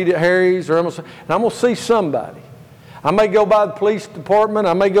 or I'm going to eat at Harry's, and I'm going to see somebody. I may go by the police department.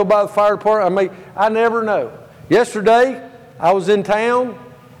 I may go by the fire department. I never know. Yesterday, I was in town,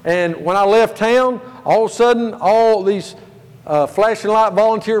 and when I left town, all of a sudden, all these flashing light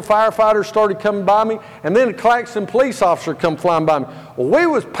volunteer firefighters started coming by me, and then a Claxton police officer come flying by me. Well, we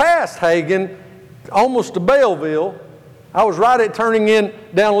was past Hagen, almost to Belleville. I was right at turning in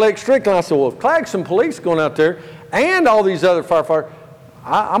down Lake Strickland. I said, well, if Claxton police going out there and all these other firefighters,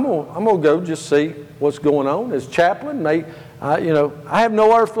 I'm gonna go just see what's going on. As chaplain, I have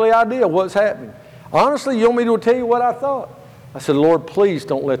no earthly idea what's happening. Honestly, you want me to tell you what I thought? I said, Lord, please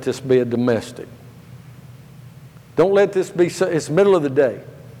don't let this be a domestic. Don't let this be, it's the middle of the day.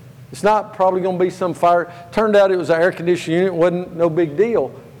 It's not probably going to be some fire. Turned out it was an air conditioning unit. It wasn't no big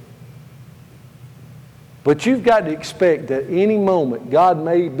deal. But you've got to expect that any moment God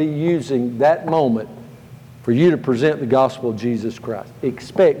may be using that moment for you to present the gospel of Jesus Christ.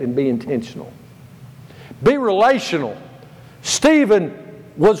 Expect and be intentional. Be relational. Stephen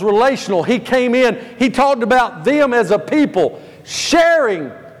was relational. He came in. He talked about them as a people,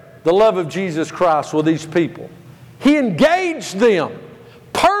 sharing the love of Jesus Christ with these people. He engaged them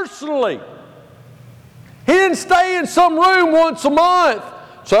personally. He didn't stay in some room once a month.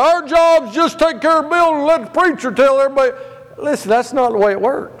 So our job's just take care of the building and let the preacher tell everybody. Listen, that's not the way it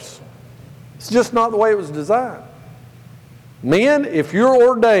works. It's just not the way it was designed. Men, if you're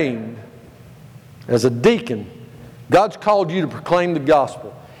ordained as a deacon, God's called you to proclaim the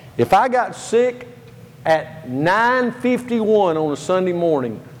gospel. If I got sick at 9:51 on a Sunday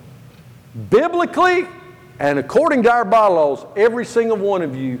morning, biblically and according to our bylaws, every single one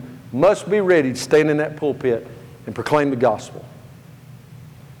of you must be ready to stand in that pulpit and proclaim the gospel.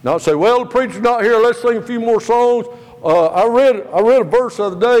 Not say, well, the preacher's not here, let's sing a few more songs. I read a verse the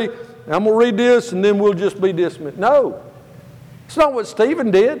other day, and I'm going to read this, and then we'll just be dismissed. No. It's not what Stephen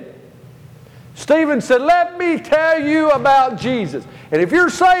did. Stephen said, let me tell you about Jesus. And if you're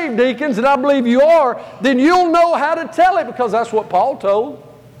saved, deacons, and I believe you are, then you'll know how to tell it, because that's what Paul told.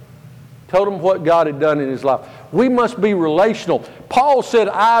 Told him what God had done in his life. We must be relational. Paul said,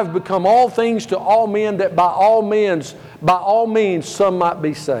 I've become all things to all men, that by all means some might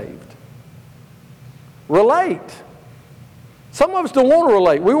be saved. Relate. Some of us don't want to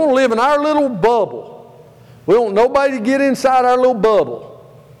relate. We want to live in our little bubble. We don't want nobody to get inside our little bubble.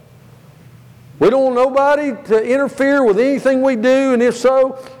 We don't want nobody to interfere with anything we do, and if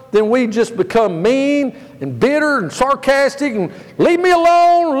so, then we just become mean and bitter and sarcastic and leave me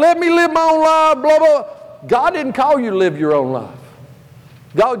alone, let me live my own life, blah, blah. God didn't call you to live your own life.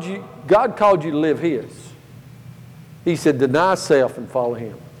 God called you to live His. He said, deny self and follow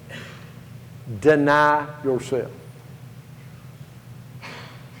Him. Deny yourself.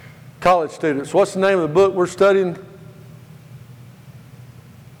 College students, what's the name of the book we're studying?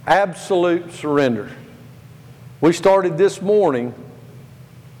 Absolute surrender. We started this morning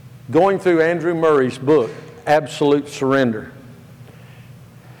going through Andrew Murray's book, Absolute Surrender.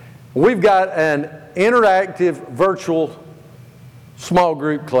 We've got an interactive virtual small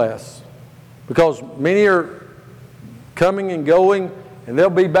group class because many are coming and going and they'll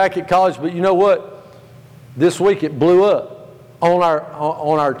be back at college, but you know what? This week it blew up on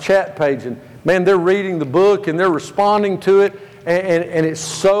our chat page, and man, they're reading the book and they're responding to it, and it's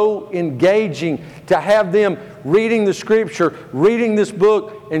so engaging to have them reading the Scripture, reading this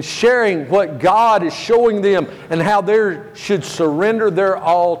book, and sharing what God is showing them and how they should surrender their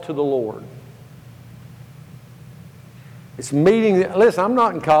all to the Lord. It's meeting. Listen, I'm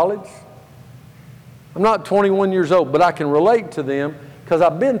not in college. I'm not 21 years old, but I can relate to them because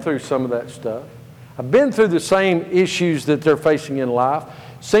I've been through some of that stuff. I've been through the same issues that they're facing in life.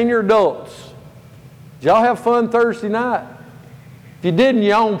 Senior adults, did y'all have fun Thursday night? If you didn't,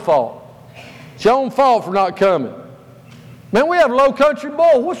 your own fault. It's your own fault for not coming. Man, we have Low Country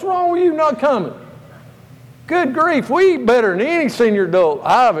Bowl. What's wrong with you not coming? Good grief, we eat better than any senior adult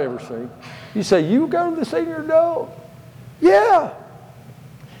I've ever seen. You say, you go to the senior adult? Yeah.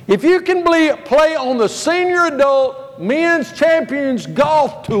 If you can play on the senior adult men's champions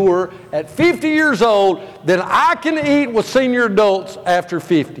golf tour at 50 years old, then I can eat with senior adults after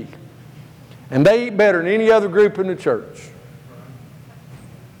 50. And they eat better than any other group in the church.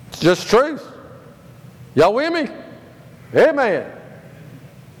 It's just truth. Y'all with me? Amen.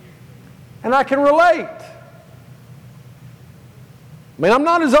 And I can relate. I mean, I'm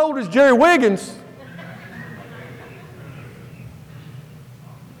not as old as Jerry Wiggins,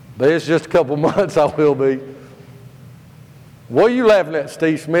 but it's just a couple months I will be. What are you laughing at,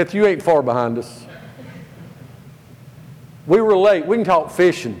 Steve Smith? You ain't far behind us. We relate. We can talk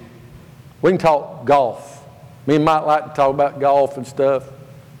fishing. We can talk golf. Me and Mike like to talk about golf and stuff.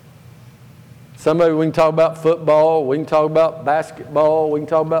 Somebody, we can talk about football. We can talk about basketball. We can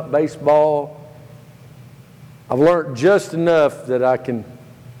talk about baseball. I've learned just enough that I can,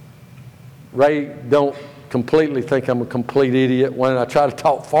 Ray don't completely think I'm a complete idiot when I try to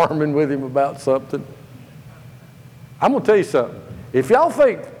talk farming with him about something. I'm going to tell you something. If y'all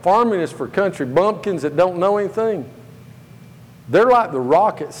think farming is for country bumpkins that don't know anything, they're like the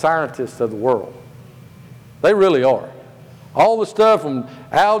rocket scientists of the world. They really are. All the stuff from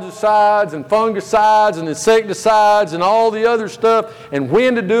algicides and fungicides and insecticides and all the other stuff and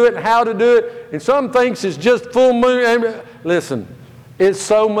when to do it and how to do it. And some thinks it's just full moon. Listen, it's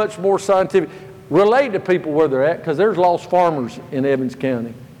so much more scientific. Relate to people where they're at because there's lost farmers in Evans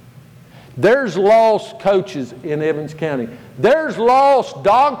County. There's lost coaches in Evans County. There's lost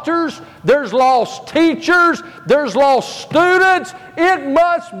doctors. There's lost teachers. There's lost students. It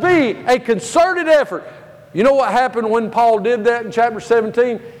must be a concerted effort. You know what happened when Paul did that in chapter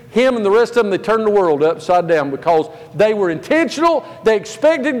 17? Him and the rest of them, they turned the world upside down because they were intentional, they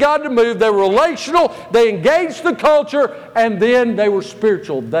expected God to move, they were relational, they engaged the culture, and then they were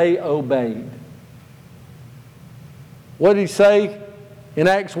spiritual. They obeyed. What did he say in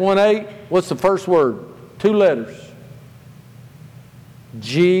Acts 1:8? What's the first word? 2 letters.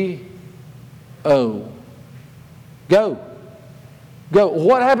 G-O. Go. Go.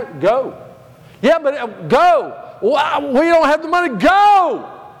 What happened? Go. Yeah, but go. Well, we don't have the money. Go.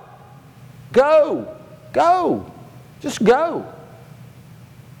 Go. Go. Just go.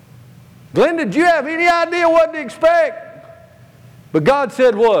 Glenda, did you have any idea what to expect? But God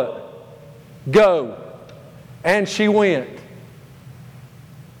said what? Go. And she went.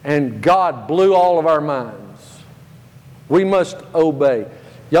 And God blew all of our minds. We must obey.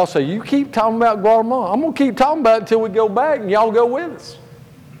 Y'all say, you keep talking about Guatemala. I'm going to keep talking about it until we go back and y'all go with us.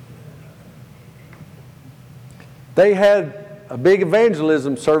 They had a big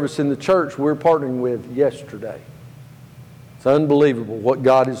evangelism service in the church we're partnering with yesterday. It's unbelievable what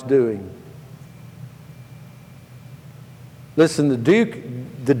God is doing. Listen, the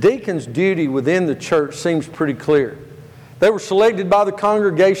deacon's duty within the church seems pretty clear. They were selected by the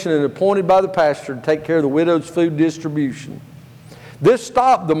congregation and appointed by the pastor to take care of the widow's food distribution. This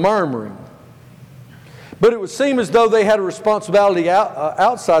stopped the murmuring. But it would seem as though they had a responsibility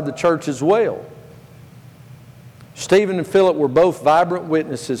outside the church as well. Stephen and Philip were both vibrant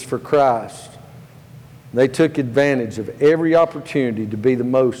witnesses for Christ. They took advantage of every opportunity to be the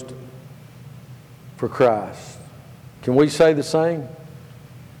most for Christ. Can we say the same?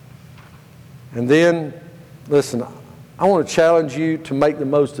 And then, listen, I want to challenge you to make the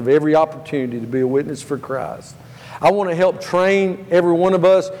most of every opportunity to be a witness for Christ. I want to help train every one of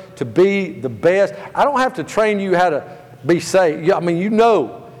us to be the best. I don't have to train you how to be saved. I mean, you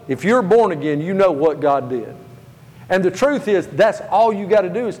know, if you're born again, you know what God did. And the truth is, that's all you got to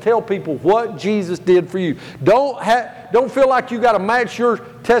do is tell people what Jesus did for you. Don't feel like you got to match your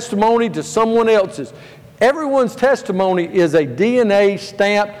testimony to someone else's. Everyone's testimony is a DNA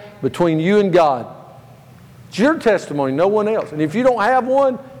stamp between you and God. It's your testimony, no one else. And if you don't have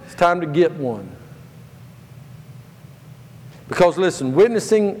one, it's time to get one. Because listen,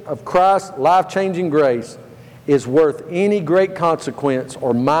 witnessing of Christ's life-changing grace is worth any great consequence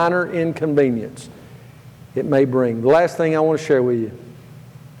or minor inconvenience it may bring. The last thing I want to share with you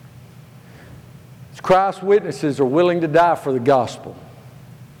is Christ's witnesses are willing to die for the gospel.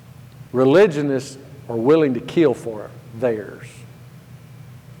 Religionists are willing to kill for theirs,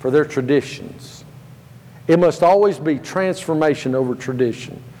 for their traditions. It must always be transformation over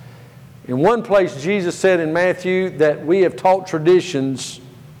tradition. In one place, Jesus said in Matthew that we have taught traditions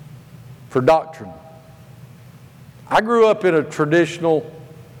for doctrine. I grew up in a traditional,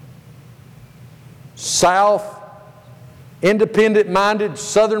 South, independent-minded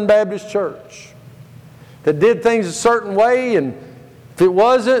Southern Baptist church that did things a certain way, and if it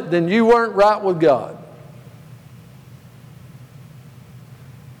wasn't, then you weren't right with God.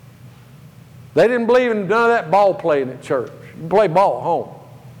 They didn't believe in none of that ball playing at church. You play ball at home.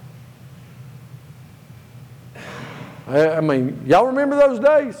 I mean, y'all remember those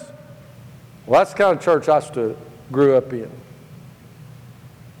days? Well, that's the kind of church I grew up in.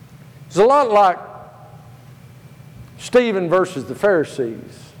 It's a lot like Stephen versus the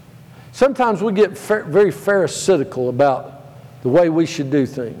Pharisees. Sometimes we get very pharisaical about the way we should do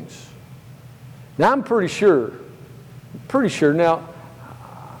things. Now, I'm pretty sure. Now,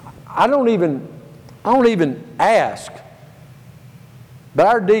 I don't even ask, but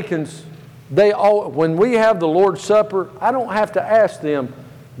our deacons, when we have the Lord's Supper, I don't have to ask them.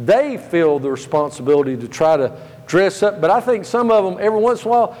 They feel the responsibility to try to dress up. But I think some of them, every once in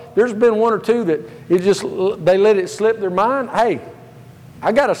a while, there's been one or two that they let it slip their mind. Hey,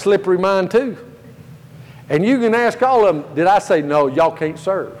 I got a slippery mind too. And you can ask all of them, did I say, no, y'all can't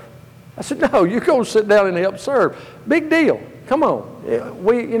serve? I said, no, you're going to sit down and help serve. Big deal. Come on.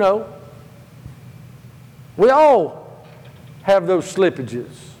 We all have those slippages.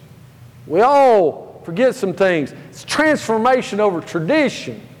 We all forget some things. It's transformation over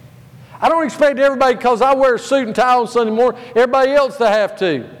tradition. I don't expect everybody, because I wear a suit and tie on Sunday morning, everybody else to have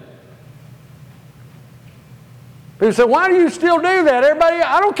to. People say, why do you still do that?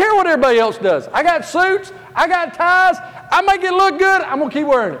 I don't care what everybody else does. I got suits, I got ties, I make it look good, I'm going to keep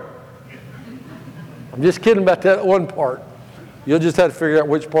wearing it. I'm just kidding about that one part. You'll just have to figure out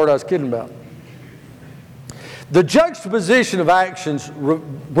which part I was kidding about. The juxtaposition of actions,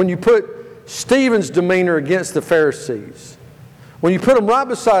 when you put Stephen's demeanor against the Pharisees, when you put them right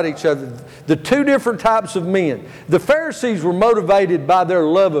beside each other, the two different types of men. The Pharisees were motivated by their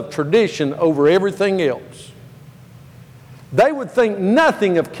love of tradition over everything else. They would think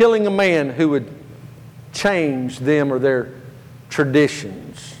nothing of killing a man who would change them or their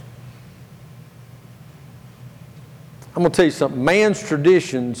traditions. I'm going to tell you something. Man's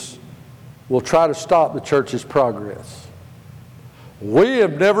traditions will try to stop the church's progress. We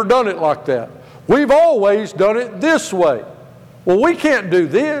have never done it like that. We've always done it this way. Well, we can't do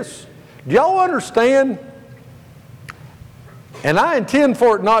this. Do y'all understand? And I intend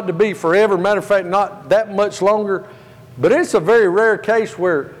for it not to be forever. Matter of fact, not that much longer. But it's a very rare case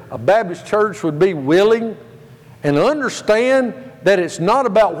where a Baptist church would be willing and understand that it's not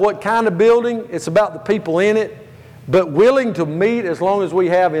about what kind of building, it's about the people in it, but willing to meet as long as we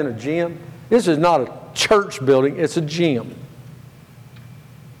have in a gym. This is not a church building, it's a gym.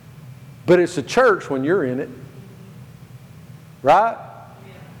 But it's a church when you're in it. Right?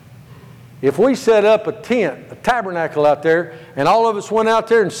 If we set up a tent, a tabernacle out there, and all of us went out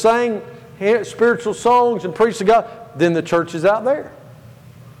there and sang spiritual songs and preached to God, then the church is out there.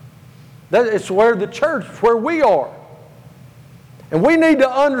 It's where the church, it's where we are. And we need to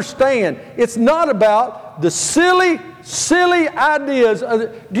understand, it's not about the silly ideas.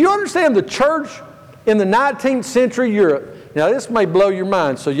 Do you understand the church in the 19th century Europe? Now this may blow your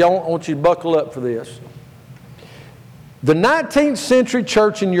mind, so I want you to buckle up for this. The 19th century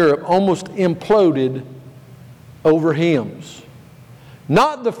church in Europe almost imploded over hymns.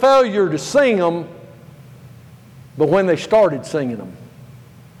 Not the failure to sing them, but when they started singing them.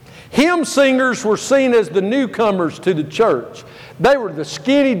 Hymn singers were seen as the newcomers to the church. They were the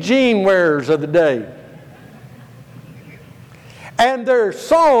skinny jean wearers of the day. And their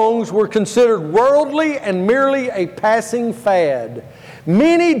songs were considered worldly and merely a passing fad.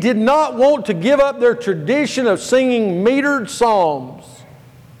 Many did not want to give up their tradition of singing metered psalms,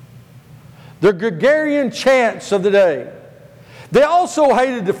 the Gregorian chants of the day. They also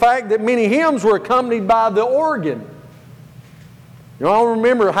hated the fact that many hymns were accompanied by the organ. You know, I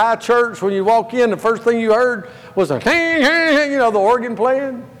remember high church when you walk in, the first thing you heard was the organ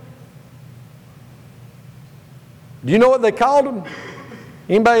playing. Do you know what they called them?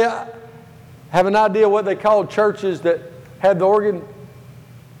 Anybody have an idea what they called churches that had the organ?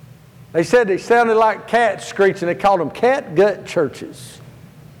 They said they sounded like cats screeching. They called them catgut churches.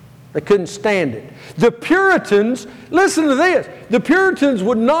 They couldn't stand it. The Puritans, listen to this, the Puritans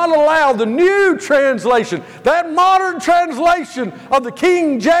would not allow the new translation, that modern translation of the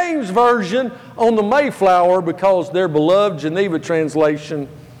King James Version on the Mayflower, because their beloved Geneva translation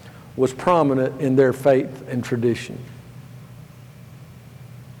was prominent in their faith and tradition.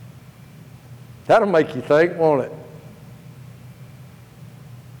 That'll make you think, won't it?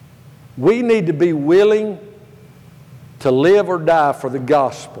 We need to be willing to live or die for the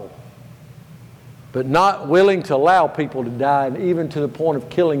gospel, but not willing to allow people to die, and even to the point of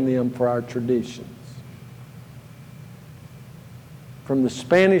killing them for our traditions. From the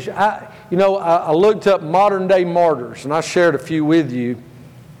Spanish, I looked up modern day martyrs, and I shared a few with you.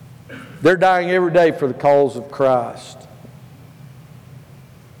 They're dying every day for the cause of Christ.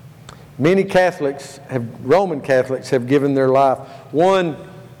 Many Roman Catholics have given their life.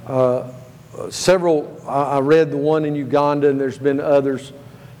 I read the one in Uganda, and there's been others,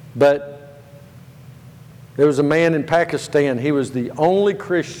 but there was a man in Pakistan. He was the only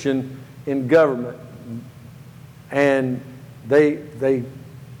Christian in government, and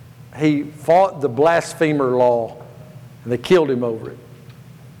he fought the blasphemer law, and they killed him over it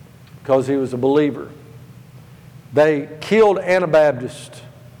because he was a believer. They killed Anabaptists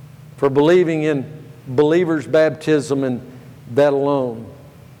for believing in believers' baptism and that alone.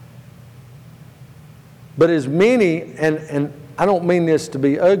 But as many, and I don't mean this to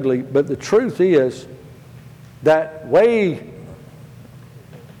be ugly, but the truth is that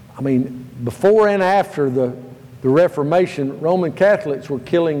before and after the Reformation, Roman Catholics were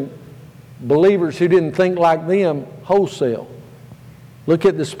killing believers who didn't think like them wholesale. Look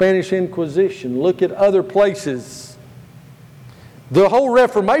at the Spanish Inquisition. Look at other places. The whole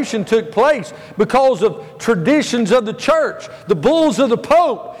Reformation took place because of traditions of the church, the bulls of the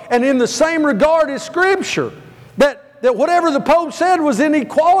Pope, and in the same regard as Scripture, that whatever the Pope said was in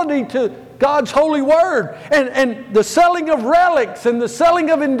equality to God's holy word, and the selling of relics and the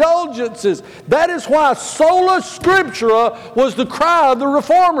selling of indulgences. That is why sola scriptura was the cry of the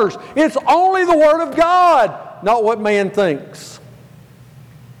Reformers. It's only the Word of God, not what man thinks.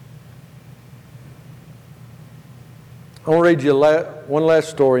 I want to read you one last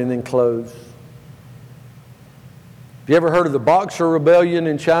story and then close. Have you ever heard of the Boxer Rebellion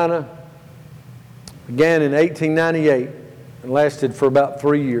in China? Began in 1898 and lasted for about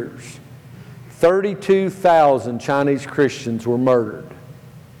 3 years. 32,000 Chinese Christians were murdered.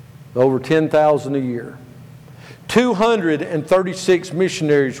 Over 10,000 a year. 236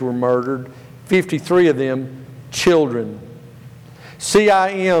 missionaries were murdered, 53 of them children.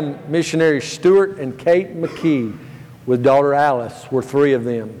 CIM missionaries Stuart and Kate McKee with daughter Alice were 3 of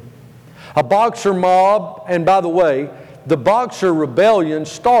them. A Boxer mob, and by the way, the Boxer Rebellion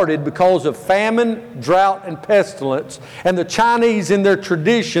started because of famine, drought, and pestilence, and the Chinese in their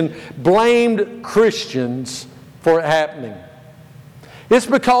tradition blamed Christians for it happening. It's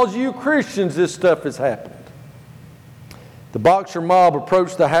because of you Christians this stuff has happened. The Boxer mob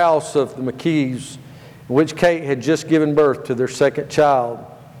approached the house of the McKees, in which Kate had just given birth to their second child.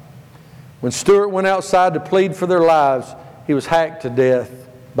 When Stuart went outside to plead for their lives, he was hacked to death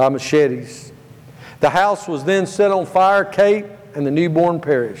by machetes. The house was then set on fire. Kate and the newborn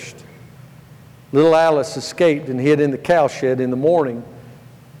perished. Little Alice escaped and hid in the cowshed. In the morning,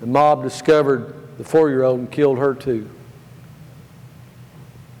 the mob discovered the 4-year-old and killed her too.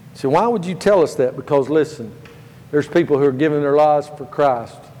 So why would you tell us that? Because listen, there's people who are giving their lives for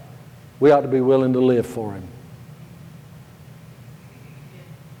Christ. We ought to be willing to live for Him.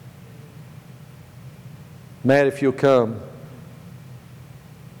 Matt, if you'll come.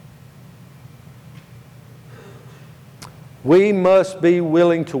 We must be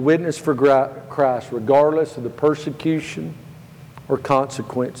willing to witness for Christ regardless of the persecution or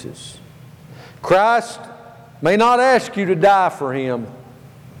consequences. Christ may not ask you to die for Him,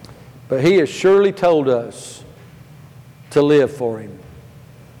 but He has surely told us to live for Him.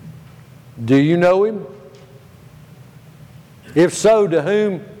 Do you know Him? If so, to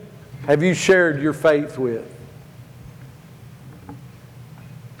whom have you shared your faith with?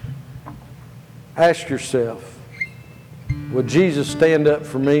 Ask yourself, would Jesus stand up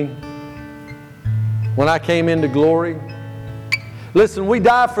for me when I came into glory? Listen, we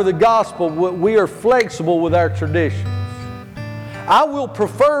die for the gospel. We are flexible with our traditions. I will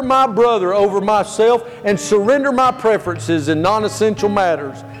prefer my brother over myself and surrender my preferences in non-essential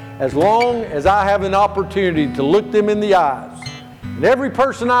matters as long as I have an opportunity to look them in the eyes. And every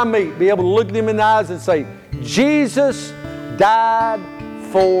person I meet, be able to look them in the eyes and say, Jesus died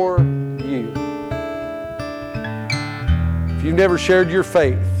for you. If you've never shared your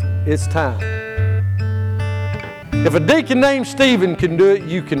faith, it's time. If a deacon named Stephen can do it,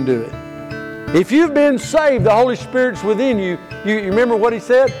 you can do it. If you've been saved, the Holy Spirit's within you. You remember what he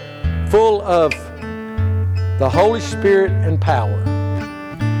said? Full of the Holy Spirit and power.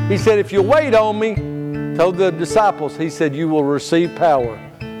 He said, if you wait on me, told the disciples, he said, you will receive power.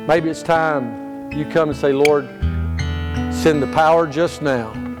 Maybe it's time you come and say, Lord, send the power just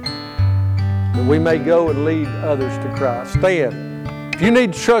now, that we may go and lead others to Christ. Stand. If you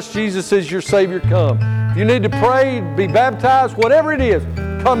need to trust Jesus as your Savior, come. If you need to pray, be baptized, whatever it is,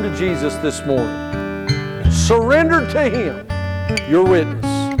 come to Jesus this morning. Surrender to Him. Your witness.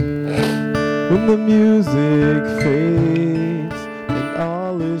 When the music fades and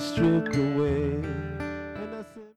all is stripped away.